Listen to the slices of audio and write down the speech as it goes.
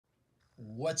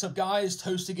What's up, guys?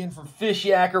 Toast again from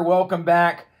Fishyaker. Welcome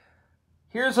back.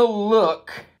 Here's a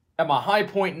look at my High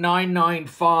Point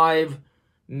 995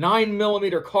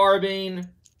 9mm carbine.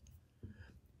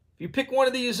 If you pick one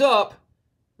of these up,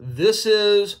 this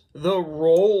is the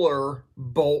roller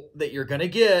bolt that you're going to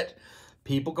get.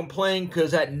 People complain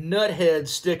because that nut head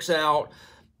sticks out,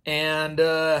 and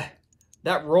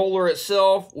that roller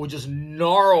itself will just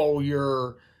gnarl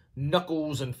your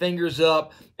knuckles and fingers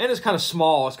up, and it's kind of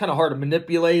small. It's kind of hard to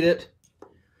manipulate it.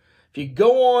 If you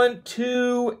go on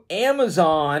to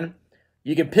Amazon,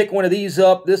 you can pick one of these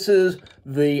up. This is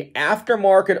the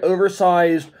aftermarket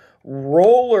oversized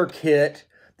roller kit.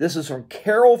 This is from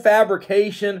Carroll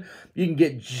Fabrication. You can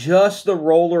get just the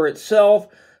roller itself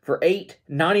for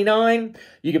 $8.99.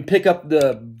 You can pick up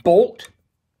the bolt,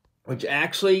 which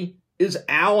actually is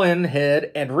Allen head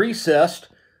and recessed,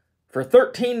 for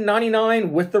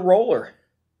 $13.99 with the roller.